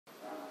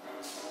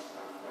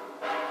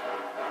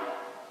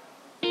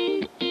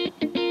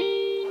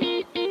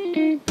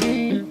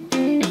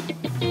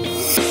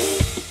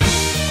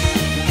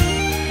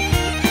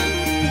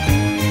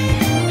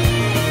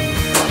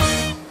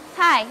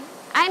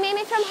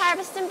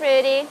Harviestoun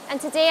Brewery,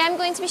 and today I'm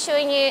going to be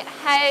showing you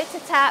how to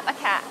tap a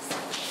cask.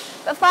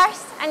 But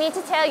first, I need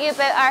to tell you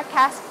about our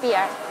cask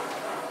beer.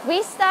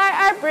 We start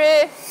our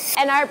brew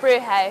in our brew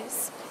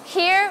house.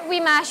 Here we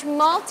mash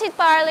malted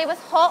barley with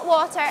hot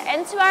water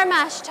into our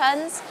mash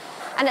tuns,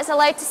 and it's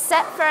allowed to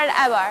sit for an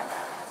hour.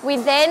 We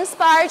then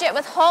sparge it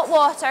with hot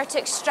water to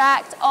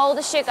extract all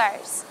the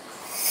sugars.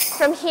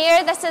 From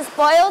here, this is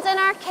boiled in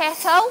our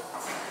kettle,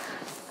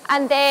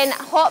 and then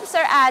hops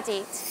are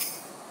added.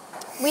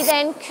 We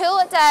then cool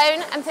it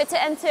down and put it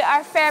into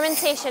our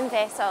fermentation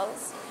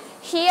vessels.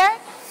 Here,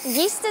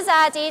 yeast is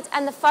added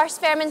and the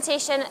first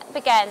fermentation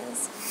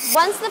begins.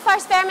 Once the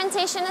first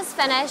fermentation is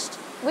finished,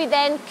 we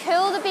then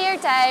cool the beer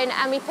down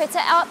and we put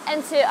it up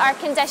into our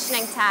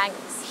conditioning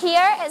tanks.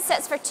 Here, it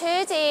sits for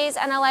 2 days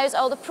and allows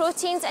all the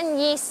proteins and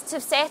yeast to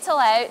settle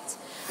out,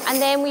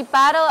 and then we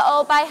barrel it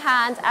all by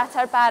hand at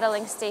our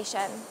barreling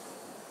station.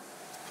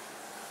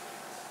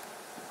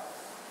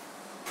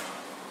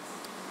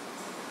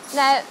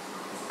 Now,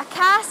 a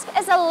cask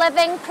is a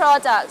living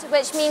product,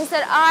 which means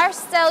there are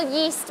still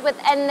yeast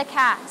within the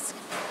cask.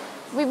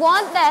 We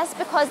want this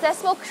because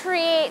this will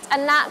create a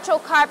natural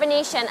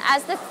carbonation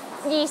as the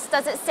yeast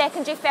does its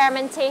secondary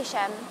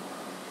fermentation.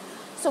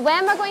 So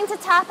when we're going to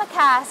tap a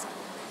cask,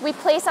 we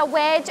place a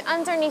wedge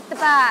underneath the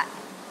back.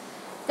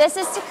 This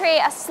is to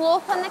create a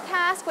slope on the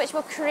cask, which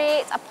will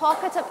create a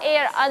pocket of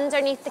air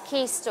underneath the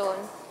keystone.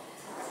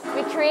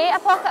 We create a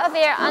pocket of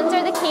air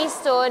under the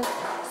keystone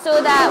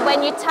so that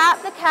when you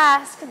tap the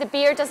cask, the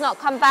beer does not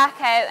come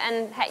back out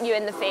and hit you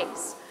in the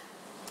face.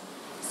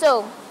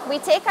 So we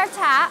take our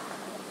tap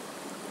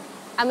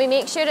and we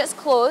make sure it's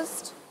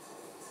closed.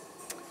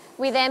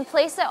 We then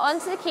place it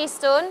onto the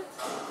keystone,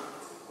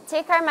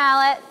 take our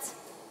mallet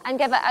and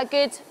give it a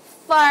good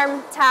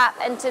firm tap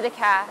into the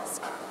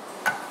cask.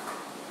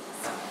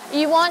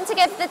 You want to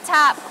give the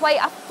tap quite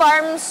a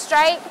firm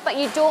strike, but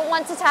you don't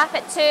want to tap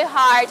it too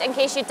hard in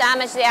case you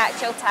damage the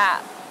actual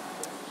tap.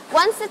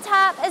 Once the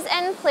tap is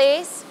in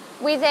place,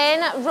 we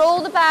then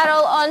roll the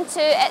barrel onto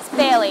its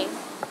belly.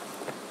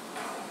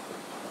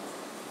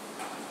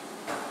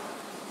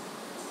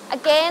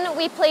 Again,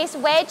 we place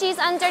wedges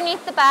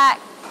underneath the back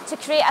to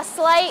create a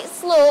slight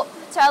slope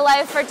to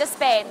allow for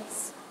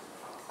dispense.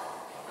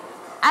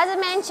 As I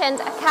mentioned,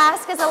 a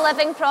cask is a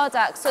living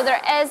product, so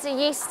there is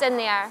yeast in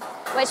there,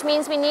 which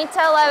means we need to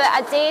allow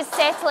it a day's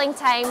settling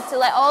time to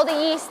let all the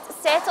yeast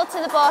settle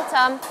to the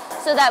bottom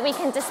so that we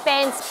can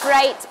dispense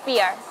bright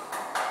beer.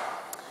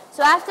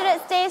 So after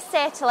its day's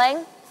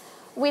settling,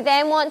 we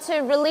then want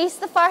to release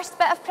the first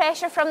bit of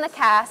pressure from the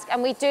cask,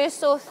 and we do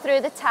so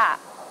through the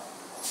tap.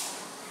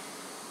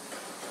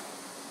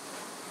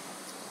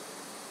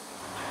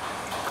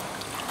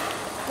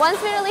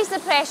 Once we release the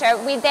pressure,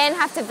 we then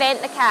have to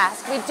vent the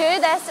cask. We do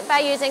this by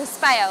using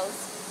spiles.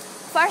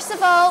 First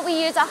of all,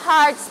 we use a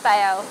hard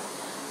spile,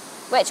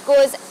 which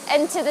goes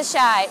into the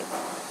shive.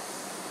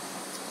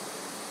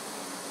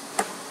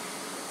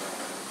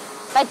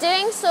 By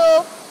doing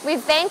so,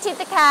 we've vented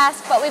the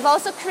cask, but we've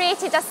also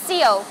created a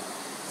seal,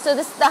 so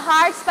the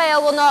hard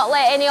spile will not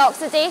let any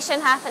oxidation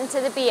happen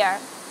to the beer.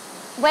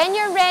 When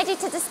you're ready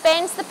to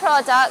dispense the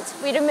product,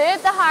 we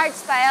remove the hard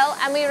spile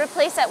and we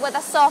replace it with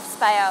a soft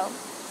spile.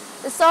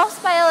 The soft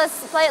spile is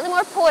slightly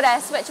more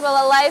porous, which will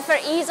allow for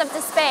ease of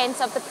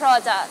dispense of the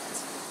product.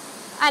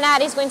 And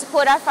Ari's going to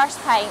pour our first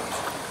pint.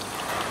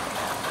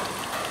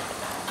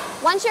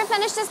 Once you're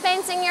finished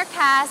dispensing your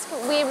cask,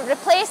 we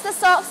replace the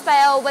soft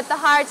spile with the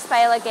hard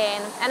spile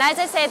again. And as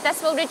I said,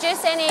 this will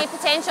reduce any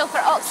potential for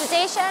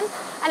oxidation,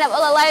 and it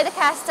will allow the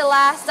cask to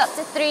last up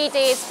to 3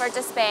 days for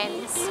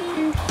dispense.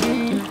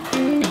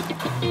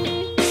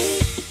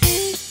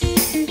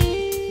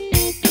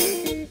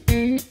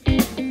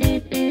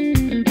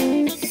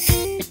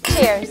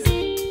 Cheers.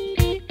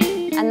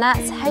 And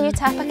that's how you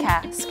tap a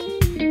cask.